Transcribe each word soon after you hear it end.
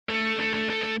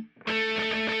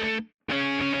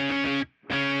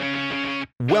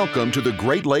Welcome to the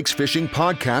Great Lakes Fishing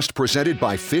Podcast presented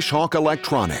by Fishhawk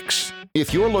Electronics.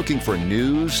 If you're looking for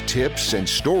news, tips, and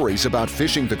stories about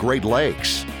fishing the Great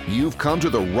Lakes, you've come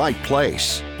to the right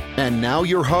place. And now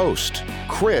your host,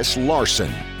 Chris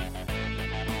Larson.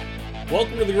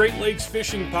 Welcome to the Great Lakes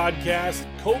Fishing Podcast.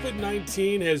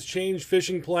 COVID-19 has changed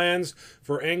fishing plans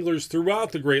for anglers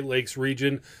throughout the Great Lakes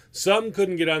region. Some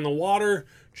couldn't get on the water,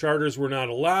 charters were not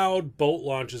allowed, boat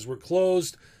launches were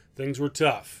closed, things were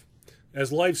tough.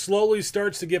 As life slowly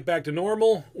starts to get back to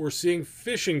normal, we're seeing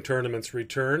fishing tournaments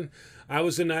return. I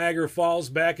was in Niagara Falls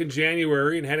back in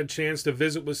January and had a chance to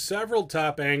visit with several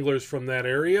top anglers from that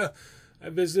area. I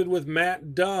visited with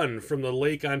Matt Dunn from the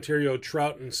Lake Ontario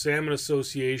Trout and Salmon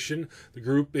Association. The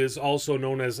group is also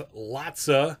known as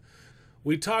LOTSA.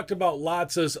 We talked about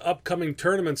LOTSA's upcoming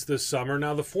tournaments this summer.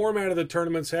 Now, the format of the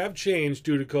tournaments have changed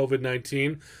due to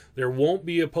COVID-19. There won't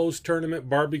be a post-tournament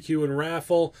barbecue and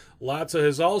raffle. LOTSA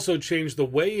has also changed the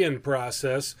weigh-in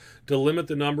process to limit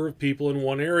the number of people in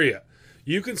one area.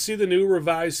 You can see the new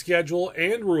revised schedule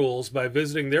and rules by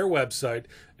visiting their website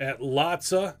at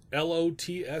LOTSA,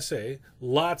 L-O-T-S-A,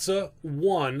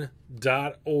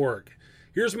 LOTSA1.org.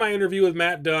 Here's my interview with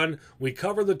Matt Dunn. We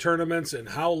cover the tournaments and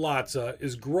how LOTSA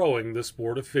is growing the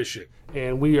sport of fishing.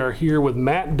 And we are here with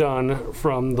Matt Dunn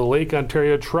from the Lake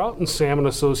Ontario Trout and Salmon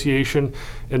Association.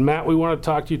 And Matt, we want to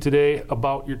talk to you today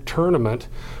about your tournament.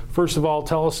 First of all,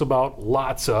 tell us about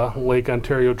LOTSA, Lake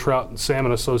Ontario Trout and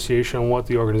Salmon Association, and what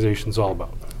the organization is all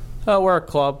about. We're a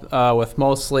club with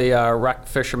mostly rec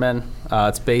fishermen.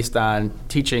 It's based on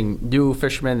teaching new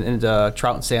fishermen into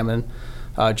trout and salmon,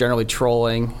 generally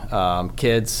trolling,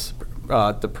 kids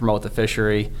to promote the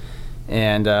fishery.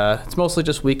 And it's mostly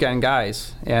just weekend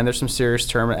guys. And there's some serious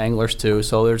tournament anglers too.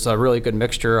 So there's a really good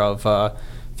mixture of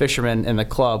fishermen in the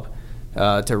club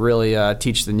to really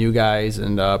teach the new guys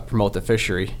and promote the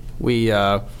fishery. We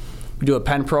do a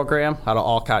pen program out of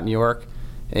Alcott, New York.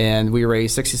 And we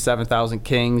raise 67,000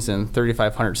 kings and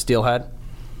 3,500 steelhead.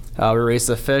 We raise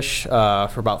the fish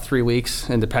for about 3 weeks,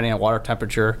 and depending on water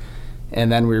temperature,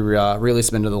 and then we release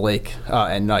them into the lake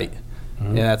at night. Mm-hmm.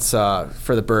 And that's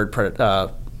for the bird,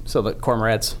 so the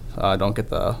cormorants don't get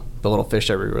the little fish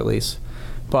that we release.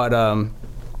 But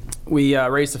we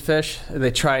raise the fish.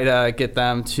 They try to get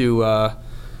them to be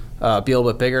a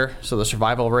little bit bigger, so the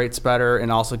survival rate's better, and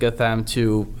also get them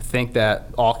to think that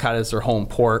Alcott is their home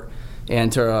port,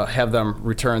 and to have them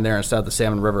return there instead of the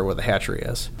Salmon River where the hatchery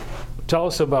is. Tell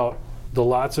us about the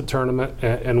LOTSA tournament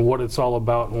and what it's all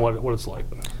about and what it's like.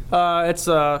 It's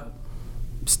a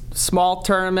small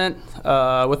tournament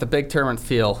with a big tournament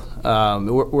feel.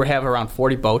 We have around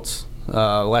 40 boats.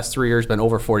 The last 3 years been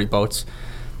over 40 boats.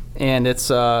 And it's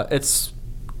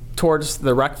towards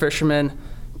the rec fishermen,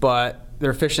 but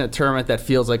they're fishing a tournament that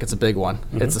feels like it's a big one.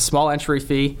 Mm-hmm. It's a small entry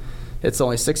fee. It's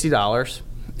only $60.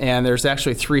 And there's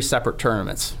actually 3 separate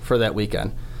tournaments for that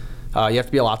weekend. You have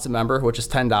to be a LOTSA member, which is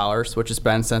 $10, which has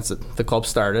been since the club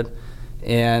started.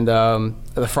 And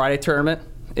the Friday tournament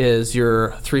is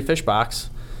your 3-fish box,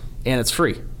 and it's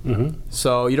free. Mm-hmm.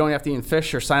 So you don't have to even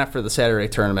fish or sign up for the Saturday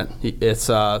tournament. It's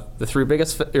the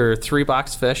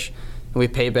 3-box fish, and we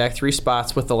pay back 3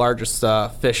 spots with the largest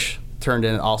fish turned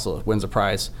in also wins a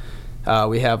prize.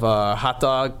 We have a hot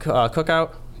dog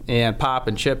cookout and pop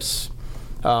and chips,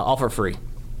 all for free.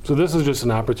 So this is just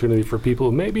an opportunity for people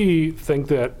who maybe think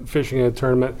that fishing in a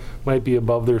tournament might be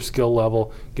above their skill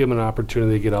level, give them an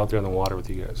opportunity to get out there in the water with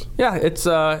you guys. Yeah,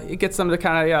 it gets them to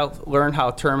kind of learn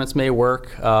how tournaments may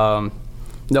work. No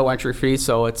entry fee,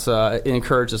 so it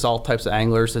encourages all types of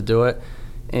anglers to do it.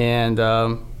 And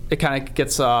it kind of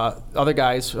gets other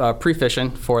guys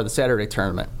pre-fishing for the Saturday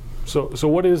tournament. So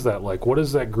what is that like? What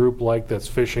is that group like that's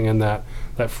fishing in that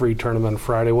free tournament on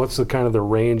Friday? What's the kind of the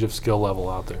range of skill level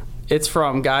out there? It's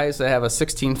from guys that have a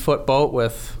 16-foot boat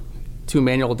with 2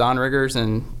 manual downriggers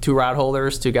and 2 rod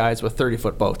holders to guys with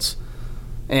 30-foot boats.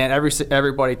 And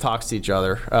everybody talks to each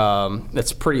other.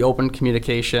 It's pretty open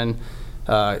communication.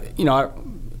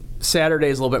 Saturday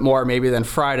is a little bit more maybe than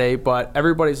Friday, but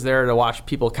everybody's there to watch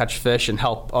people catch fish and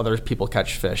help other people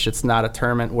catch fish. It's not a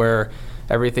tournament where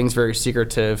everything's very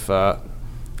secretive.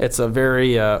 It's a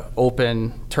very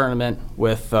open tournament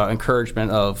with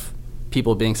encouragement of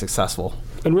people being successful.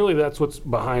 And really that's what's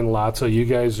behind LOTSA. You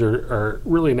guys are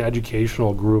really an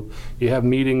educational group. You have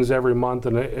meetings every month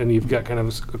and you've got kind of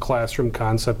a classroom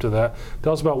concept to that.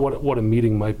 Tell us about what a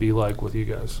meeting might be like with you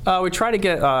guys. We try to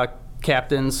get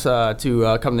captains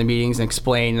to come to meetings and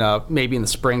explain, maybe in the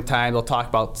springtime, they'll talk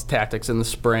about tactics in the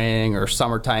spring or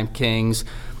summertime kings.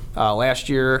 Last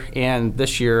year and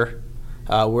this year,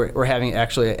 we're having it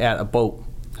actually at a boat.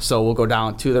 So we'll go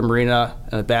down to the marina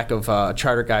in the back of a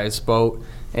charter guy's boat,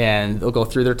 and they'll go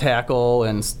through their tackle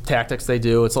and tactics they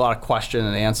do. It's a lot of question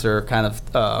and answer kind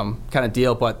of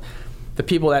deal, but the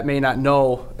people that may not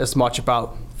know as much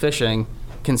about fishing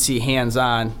can see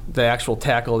hands-on the actual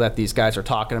tackle that these guys are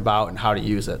talking about and how to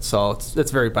use it. So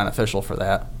it's very beneficial for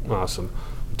that. Awesome.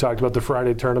 We talked about the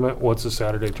Friday tournament. What's the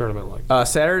Saturday tournament like?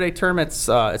 Saturday tournament's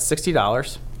it's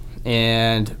 $60,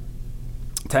 and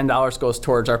 $10 goes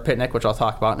towards our picnic, which I'll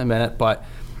talk about in a minute. But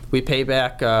we pay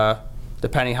back,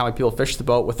 depending how many people fish the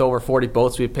boat. With over 40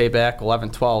 boats, we pay back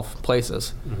 11, 12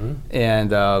 places. Mm-hmm.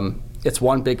 And it's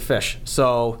one big fish.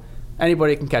 So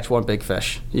anybody can catch one big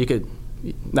fish. You could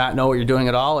not know what you're doing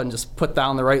at all and just put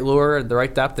down the right lure at the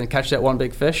right depth and catch that one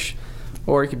big fish.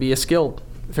 Or you could be a skilled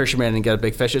fisherman and get a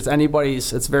big fish. It's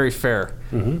anybody's. It's very fair.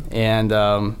 Mm-hmm.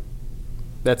 And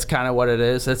that's kind of what it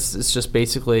is. It's just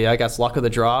basically, I guess, luck of the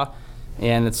draw.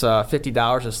 And it's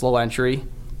 $50. It's low entry.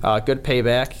 Good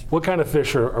payback. What kind of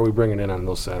fish are we bringing in on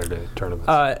those Saturday tournaments?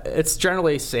 It's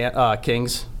generally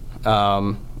kings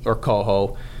or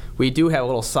coho. We do have a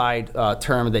little side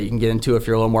term that you can get into if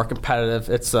you're a little more competitive.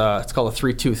 It's called a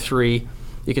 3-2-3.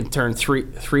 You can turn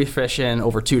three fish in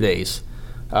over 2 days.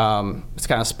 It's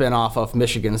kind of spin off of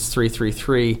Michigan's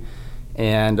 3-3-3.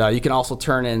 And you can also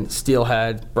turn in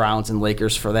steelhead, browns, and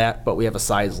Lakers for that, but we have a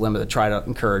size limit to try to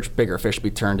encourage bigger fish to be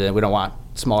turned in. We don't want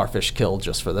smaller fish killed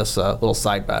just for this little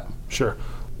side bet. Sure.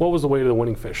 What was the weight of the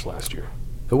winning fish last year?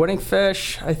 The winning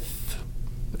fish, I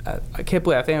can't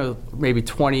believe, I think it was maybe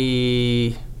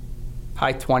 20,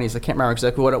 high 20s. I can't remember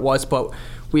exactly what it was, but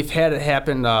we've had it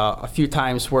happen a few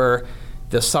times where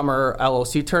the summer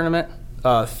LOC tournament,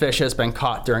 fish has been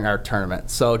caught during our tournament.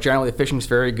 So generally the fishing's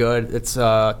very good. It's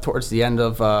towards the end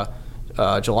of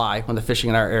July when the fishing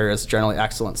in our area is generally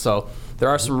excellent. So there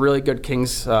are some really good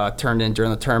kings turned in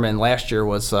during the tournament. And last year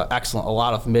was excellent. A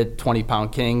lot of mid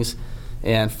 20-pound kings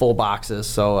and full boxes.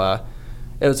 So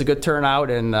it was a good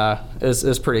turnout, and it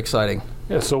was pretty exciting.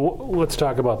 Yeah, so let's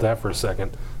talk about that for a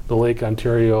second. The Lake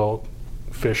Ontario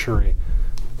fishery.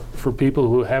 For people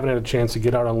who haven't had a chance to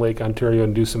get out on Lake Ontario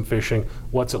and do some fishing,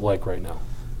 what's it like right now?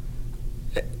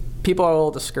 People are a little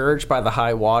discouraged by the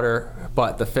high water,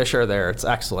 but the fish are there. It's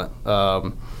excellent.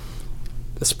 The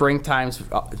spring times,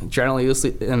 generally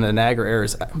in the Niagara area,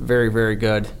 is very, very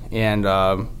good, and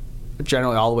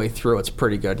generally all the way through it's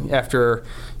pretty good. After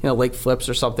lake flips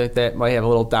or something like that, might have a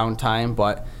little downtime,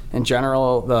 but in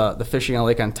general, the fishing on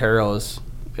Lake Ontario is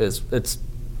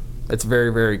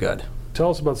very, very good. Tell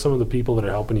us about some of the people that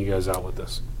are helping you guys out with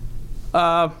this.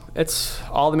 It's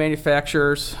all the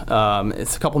manufacturers.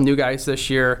 It's a couple new guys this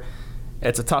year.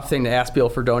 It's a tough thing to ask people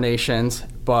for donations,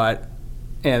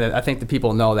 and I think the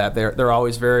people know that. They're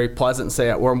always very pleasant and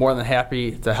say, we're more than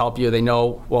happy to help you. They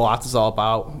know what Lots is all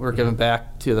about. We're giving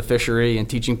back to the fishery and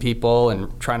teaching people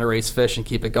and trying to raise fish and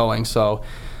keep it going. So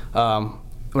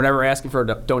whenever we're asking for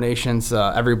donations,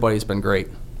 everybody's been great.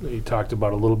 You talked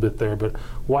about a little bit there, but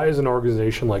why is an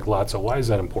organization like LOTSA, why is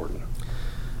that important?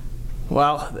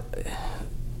 Well,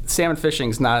 salmon fishing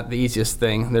is not the easiest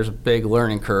thing. There's a big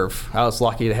learning curve. I was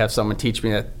lucky to have someone teach me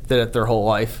that did it their whole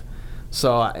life.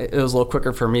 So it was a little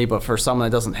quicker for me, but for someone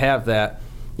that doesn't have that,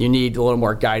 you need a little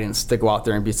more guidance to go out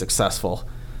there and be successful.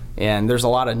 And there's a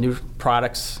lot of new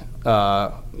products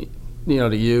to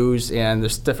use, and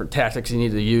there's different tactics you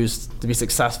need to use to be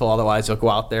successful. Otherwise, you'll go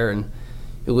out there and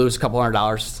you lose a couple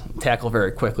 $100, tackle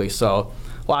very quickly. So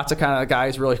lots of kind of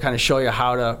guys really kind of show you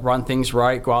how to run things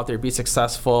right, go out there, be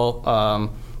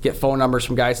successful, get phone numbers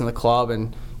from guys in the club,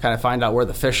 and kind of find out where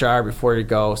the fish are before you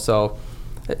go. So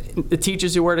it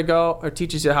teaches you where to go, or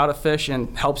teaches you how to fish,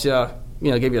 and helps you,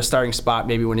 give you a starting spot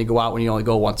maybe when you go out when you only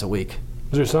go once a week.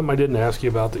 Is there something I didn't ask you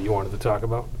about that you wanted to talk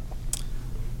about?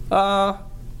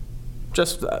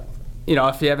 Just,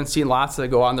 if you haven't seen LOTSA,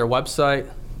 go on their website,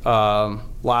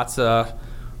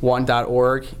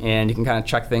 LOTSA1.org, and you can kind of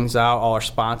check things out. All our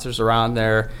sponsors are on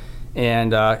there,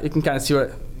 and you can kind of see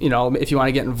what, if you want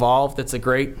to get involved. It's a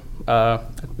great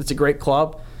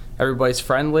club. Everybody's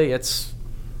friendly.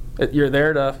 You're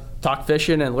there to talk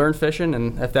fishing and learn fishing,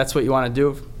 and if that's what you want to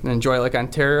do and enjoy Lake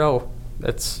Ontario,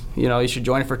 you should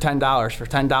join it for $10. For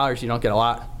 $10, you don't get a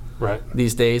lot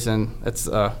these days, and it's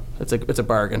a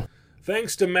bargain.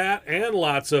 Thanks to Matt and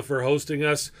LOTSA for hosting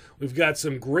us. We've got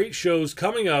some great shows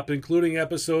coming up, including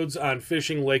episodes on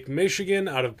fishing Lake Michigan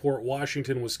out of Port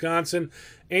Washington, Wisconsin,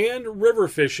 and river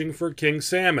fishing for king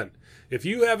salmon. If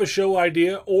you have a show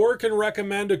idea or can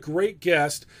recommend a great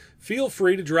guest, feel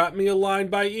free to drop me a line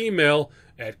by email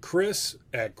at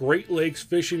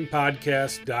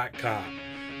chris@greatlakesfishingpodcast.com.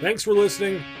 Thanks for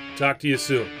listening. Talk to you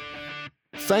soon.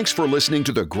 Thanks for listening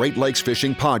to the Great Lakes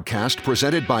Fishing Podcast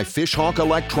presented by Fishhawk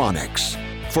Electronics.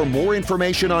 For more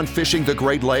information on fishing the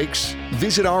Great Lakes,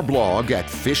 visit our blog at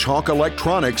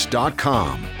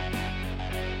fishhawkelectronics.com.